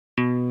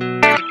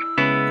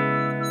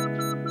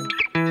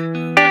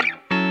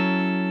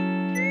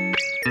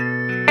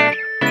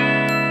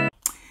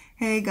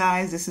Hey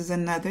guys, this is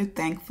another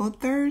Thankful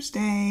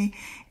Thursday,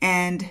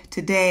 and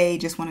today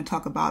just want to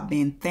talk about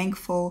being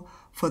thankful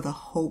for the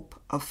hope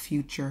of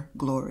future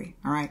glory.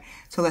 All right,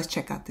 so let's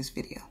check out this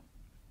video.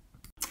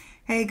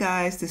 Hey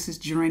guys, this is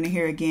Jarena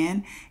here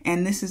again,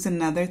 and this is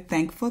another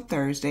Thankful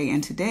Thursday,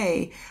 and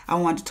today I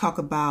want to talk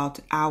about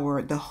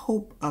the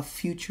hope of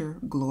future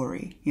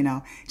glory,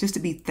 just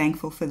to be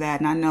thankful for that.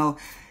 And I know,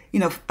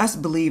 us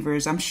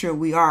believers, I'm sure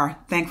we are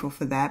thankful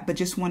for that, but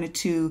just wanted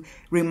to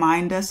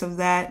remind us of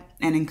that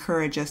and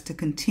encourage us to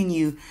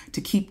continue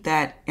to keep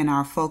that in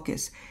our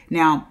focus.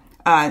 Now,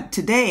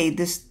 today,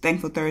 this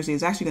Thankful Thursday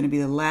is actually going to be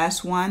the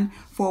last one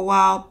for a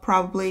while,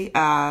 probably.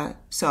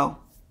 So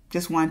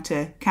just want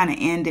to kind of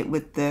end it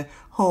with the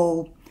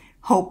whole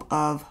hope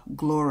of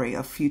glory,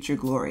 of future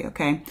glory,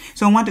 okay?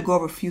 So I want to go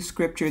over a few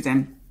scriptures,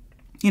 and,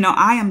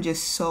 I am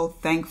just so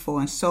thankful,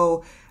 and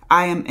so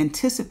I am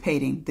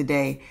anticipating the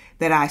day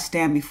that I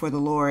stand before the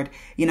Lord.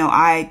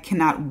 I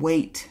cannot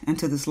wait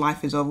until this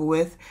life is over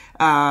with.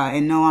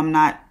 And no, I'm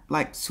not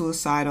like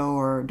suicidal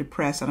or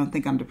depressed. I don't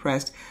think I'm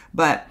depressed,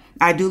 but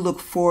I do look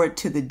forward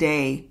to the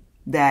day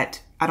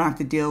that I don't have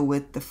to deal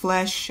with the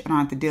flesh. I don't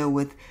have to deal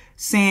with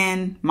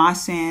sin, my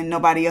sin,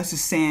 nobody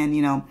else's sin,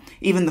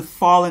 even the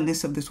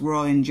fallenness of this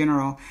world in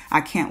general.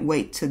 I can't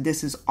wait till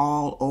this is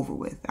all over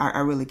with. I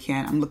really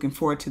can't. I'm looking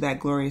forward to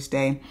that glorious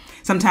day.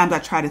 Sometimes I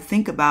try to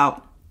think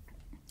about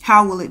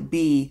how will it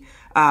be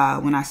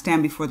when I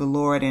stand before the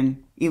Lord,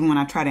 and even when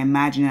I try to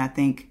imagine it, I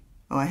think,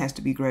 oh, it has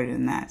to be greater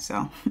than that.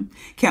 So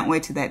can't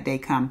wait till that day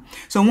come.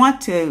 So I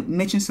want to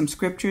mention some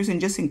scriptures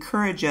and just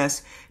encourage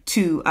us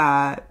to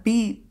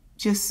be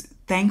just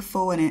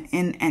thankful and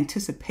in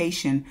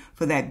anticipation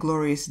for that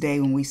glorious day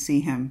when we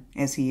see him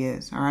as he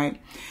is. All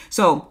right.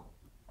 So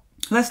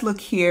let's look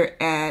here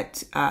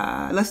at,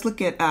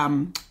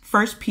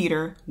 1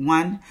 Peter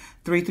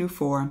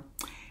 1:3-4.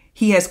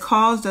 He has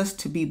caused us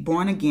to be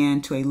born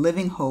again to a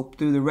living hope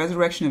through the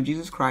resurrection of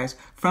Jesus Christ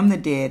from the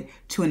dead,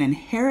 to an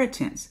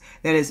inheritance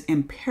that is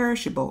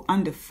imperishable,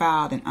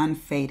 undefiled, and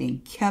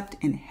unfading, kept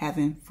in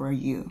heaven for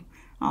you.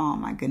 Oh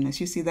my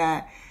goodness. You see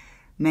that?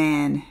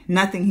 Man,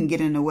 nothing can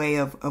get in the way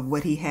of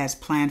what he has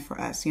planned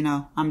for us.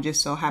 I'm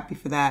just so happy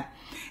for that.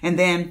 And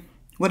then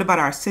what about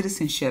our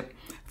citizenship?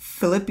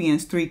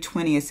 Philippians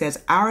 3:20, it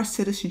says, our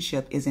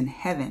citizenship is in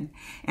heaven,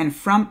 and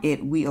from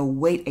it we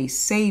await a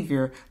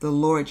Savior, the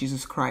Lord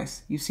Jesus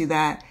Christ. You see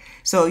that?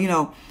 So,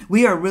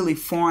 we are really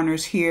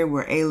foreigners here.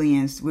 We're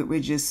aliens. We're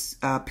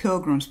just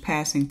pilgrims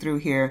passing through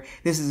here.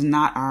 This is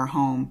not our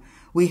home.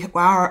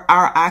 Our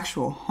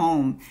actual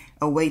home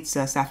awaits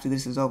us after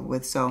this is over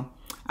with. So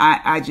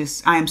I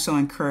am so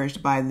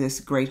encouraged by this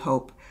great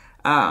hope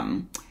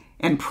and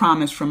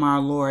promise from our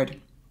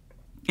Lord.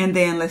 And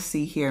then let's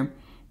see here.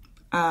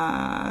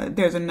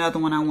 There's another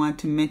one I want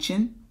to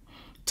mention.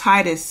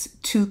 Titus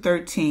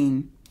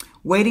 2:13,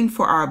 waiting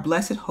for our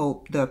blessed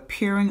hope, the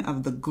appearing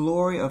of the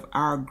glory of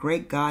our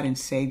great God and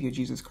Savior,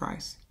 Jesus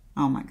Christ.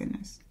 Oh my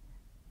goodness.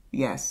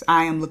 Yes,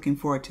 I am looking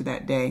forward to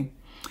that day.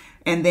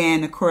 And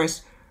then, of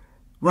course,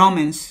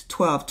 Romans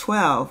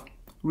 12:12,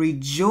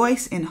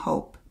 rejoice in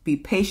hope, be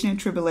patient in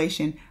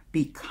tribulation,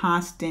 be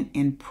constant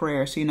in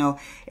prayer. So,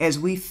 as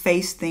we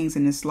face things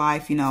in this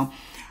life,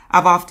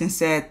 I've often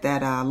said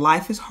that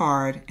life is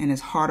hard, and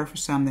it's harder for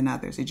some than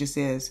others. It just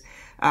is.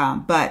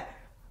 But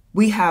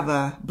we have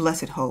a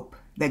blessed hope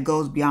that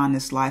goes beyond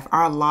this life.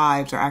 Our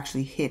lives are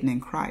actually hidden in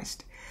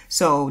Christ.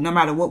 So no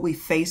matter what we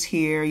face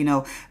here,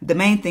 the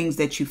main things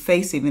that you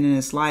face even in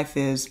this life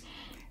is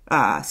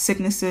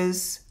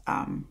sicknesses,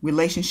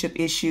 relationship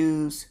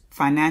issues,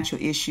 financial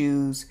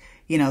issues,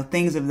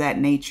 things of that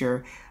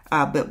nature.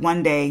 But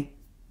one day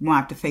we won't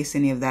have to face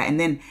any of that. And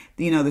then,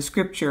 the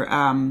scripture,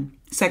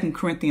 2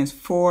 Corinthians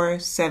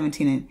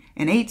 4:17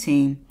 and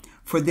 18,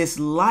 for this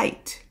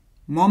light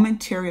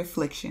momentary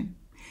affliction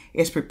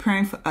is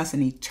preparing for us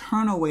an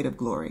eternal weight of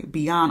glory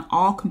beyond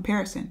all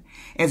comparison,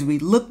 as we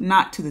look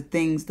not to the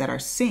things that are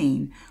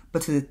seen,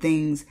 but to the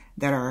things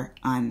that are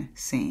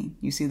unseen.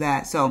 You see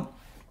that? So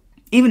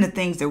even the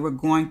things that we're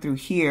going through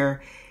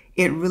here,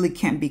 it really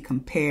can't be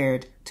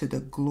compared to the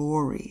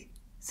glory,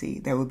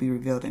 that will be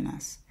revealed in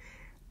us.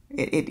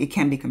 It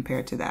can be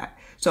compared to that.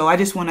 So I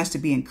just want us to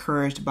be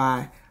encouraged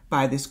by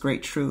this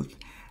great truth.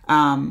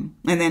 And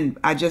then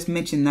I just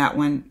mentioned that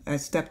one, I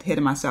stepped ahead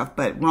of myself,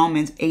 but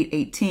Romans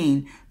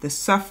 8:18, the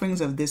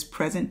sufferings of this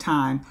present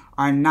time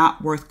are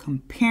not worth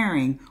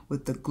comparing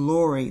with the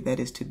glory that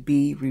is to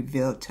be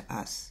revealed to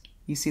us.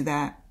 You see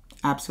that?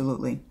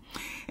 Absolutely.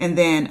 And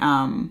then,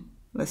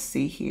 let's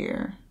see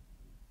here.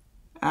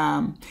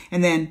 And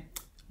then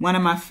one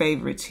of my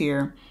favorites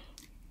here,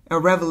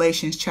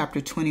 Revelations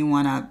chapter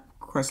 21, I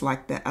of course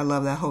like that. I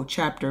love that whole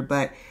chapter,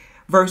 but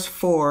verse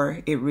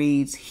 4, it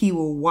reads, he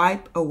will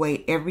wipe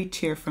away every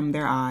tear from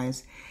their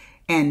eyes,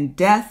 and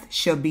death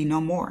shall be no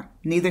more.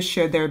 Neither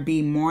shall there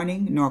be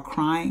mourning, nor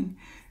crying,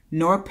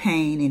 nor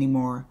pain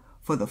anymore,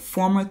 for the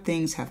former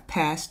things have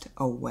passed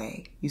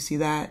away. You see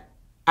that?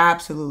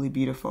 Absolutely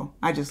beautiful.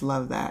 I just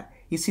love that.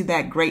 You see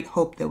that great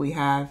hope that we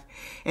have.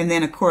 And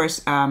then, of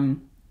course,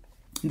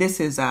 this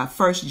is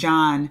 1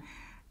 John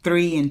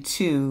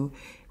 3:2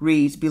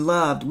 reads,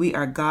 "Beloved, we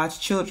are God's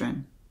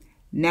children.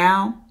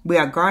 Now, we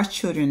are God's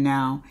children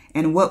now,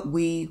 and what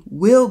we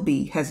will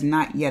be has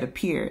not yet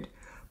appeared.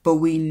 But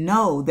we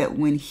know that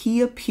when he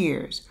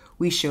appears,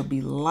 we shall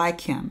be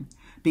like him,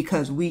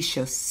 because we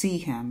shall see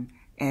him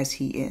as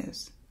he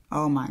is."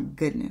 Oh my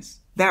goodness.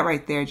 That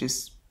right there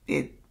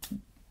it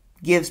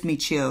gives me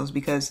chills,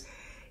 because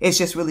it's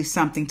just really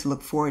something to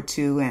look forward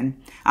to.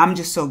 And I'm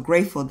just so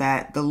grateful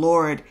that the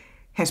Lord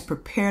has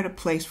prepared a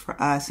place for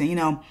us.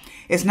 And,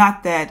 it's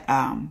not that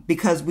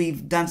because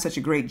we've done such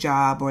a great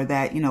job or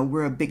that,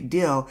 we're a big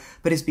deal,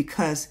 but it's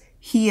because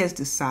he has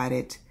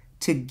decided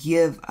to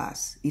give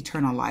us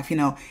eternal life.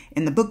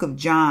 In the book of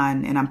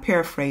John, and I'm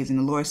paraphrasing,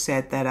 the Lord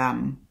said that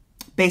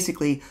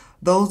basically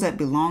those that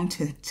belong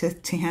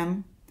to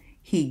him,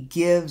 he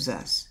gives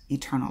us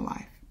eternal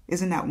life.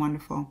 Isn't that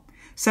wonderful?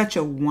 Such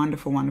a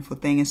wonderful, wonderful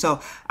thing. And so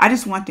I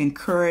just want to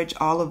encourage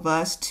all of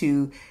us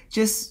to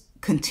just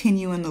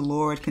continue in the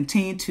Lord,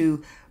 continue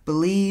to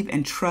believe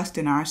and trust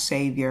in our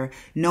Savior,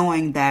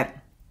 knowing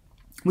that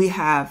we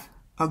have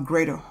a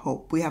greater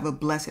hope. We have a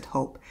blessed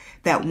hope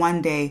that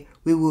one day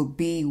we will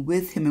be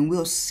with him and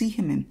we'll see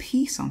him in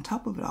peace on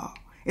top of it all.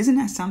 Isn't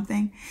that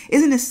something?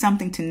 Isn't it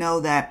something to know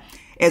that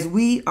as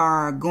we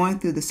are going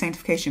through the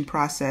sanctification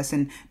process,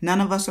 and none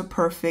of us are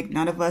perfect,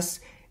 none of us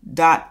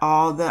dot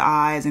all the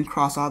I's and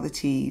cross all the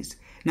T's,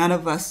 none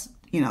of us,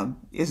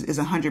 is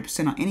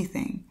 100% on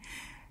anything.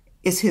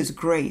 It's his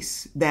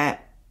grace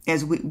that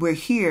as we're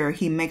here,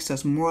 he makes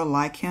us more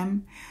like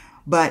him,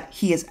 but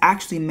he has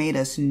actually made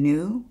us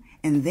new.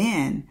 And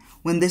then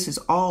when this is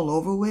all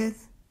over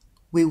with,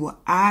 we will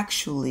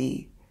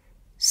actually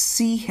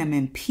see him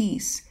in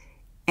peace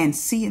and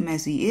see him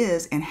as he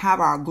is and have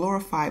our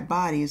glorified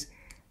bodies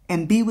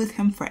and be with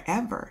him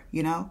forever,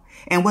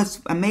 And what's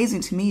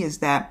amazing to me is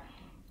that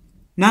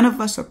none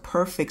of us are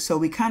perfect. So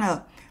we kind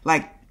of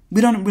we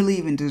don't really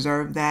even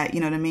deserve that. You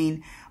know what I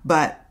mean?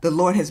 But the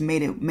Lord has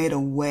made a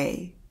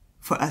way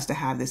for us to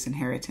have this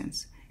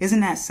inheritance.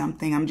 Isn't that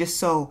something?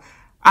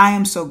 I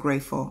am so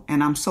grateful,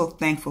 and I'm so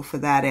thankful for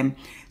that. And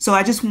so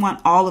I just want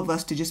all of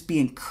us to just be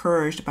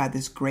encouraged by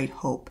this great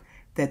hope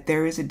that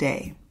there is a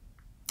day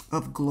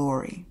of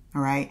glory.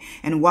 All right.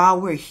 And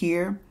while we're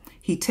here,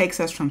 he takes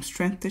us from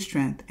strength to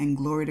strength and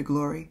glory to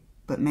glory.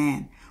 But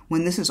man,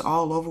 when this is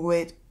all over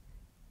with,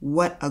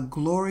 what a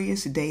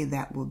glorious day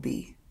that will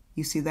be.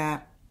 You see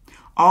that?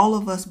 All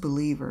of us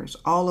believers,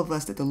 all of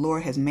us that the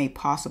Lord has made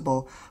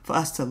possible for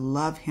us to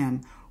love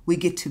him, we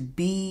get to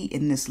be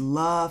in this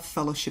love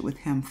fellowship with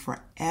him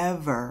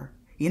forever,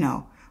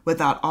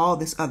 without all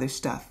this other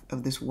stuff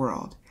of this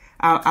world.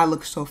 I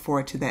look so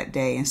forward to that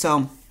day. And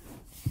so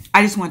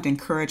I just want to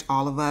encourage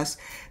all of us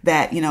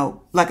that,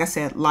 like I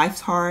said,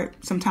 life's hard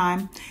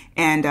sometimes.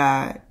 And,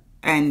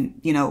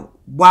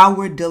 while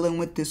we're dealing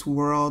with this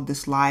world,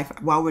 this life,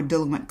 while we're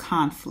dealing with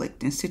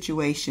conflict and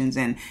situations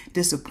and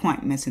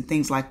disappointments and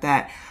things like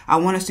that, I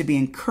want us to be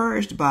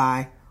encouraged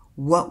by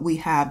what we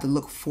have to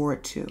look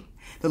forward to.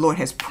 The Lord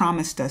has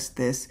promised us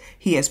this.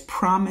 He has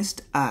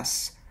promised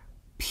us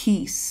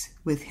peace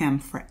with him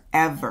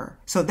forever.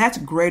 So that's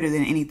greater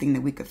than anything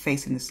that we could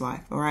face in this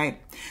life. All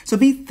right. So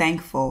be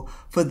thankful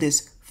for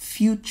this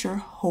future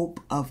hope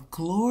of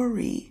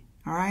glory.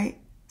 All right.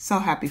 So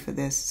happy for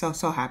this. So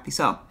happy.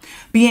 So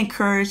be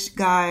encouraged,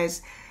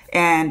 guys.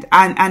 And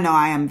I know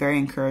I am very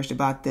encouraged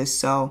about this.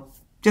 So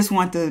just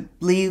want to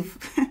leave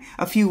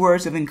a few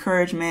words of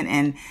encouragement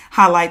and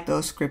highlight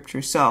those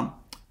scriptures. So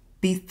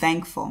be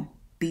thankful.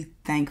 Be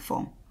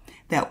thankful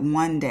that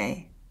one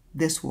day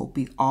this will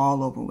be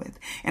all over with.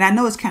 And I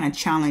know it's kind of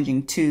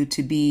challenging too,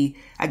 to be,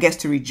 I guess,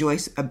 to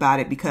rejoice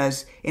about it,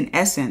 because in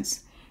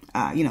essence,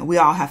 we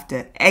all have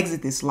to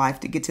exit this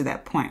life to get to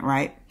that point,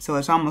 right? So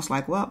it's almost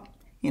like, well,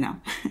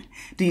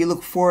 do you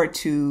look forward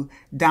to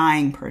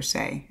dying per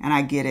se? And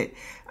I get it.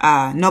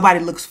 Nobody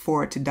looks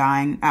forward to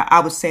dying. I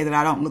would say that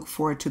I don't look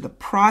forward to the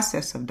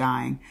process of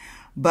dying,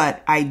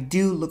 but I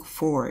do look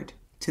forward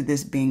to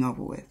this being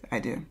over with. I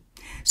do.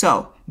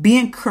 So be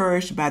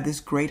encouraged by this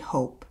great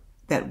hope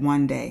that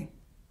one day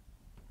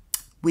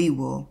we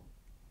will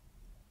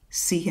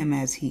see him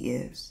as he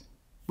is.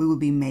 We will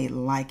be made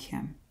like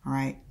him, all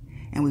right?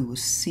 And we will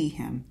see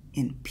him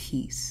in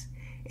peace.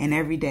 And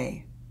every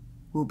day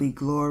will be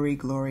glory,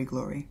 glory,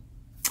 glory.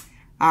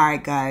 All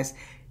right, guys,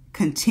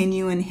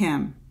 continue in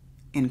him,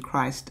 in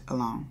Christ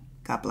alone.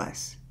 God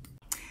bless.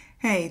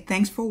 Hey,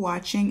 thanks for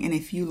watching. And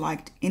if you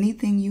liked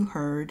anything you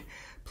heard,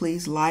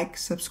 please like,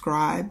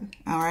 subscribe.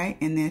 All right.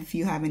 And then if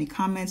you have any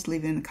comments,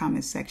 leave it in the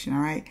comments section. All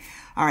right.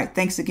 All right.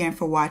 Thanks again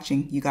for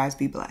watching. You guys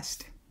be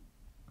blessed.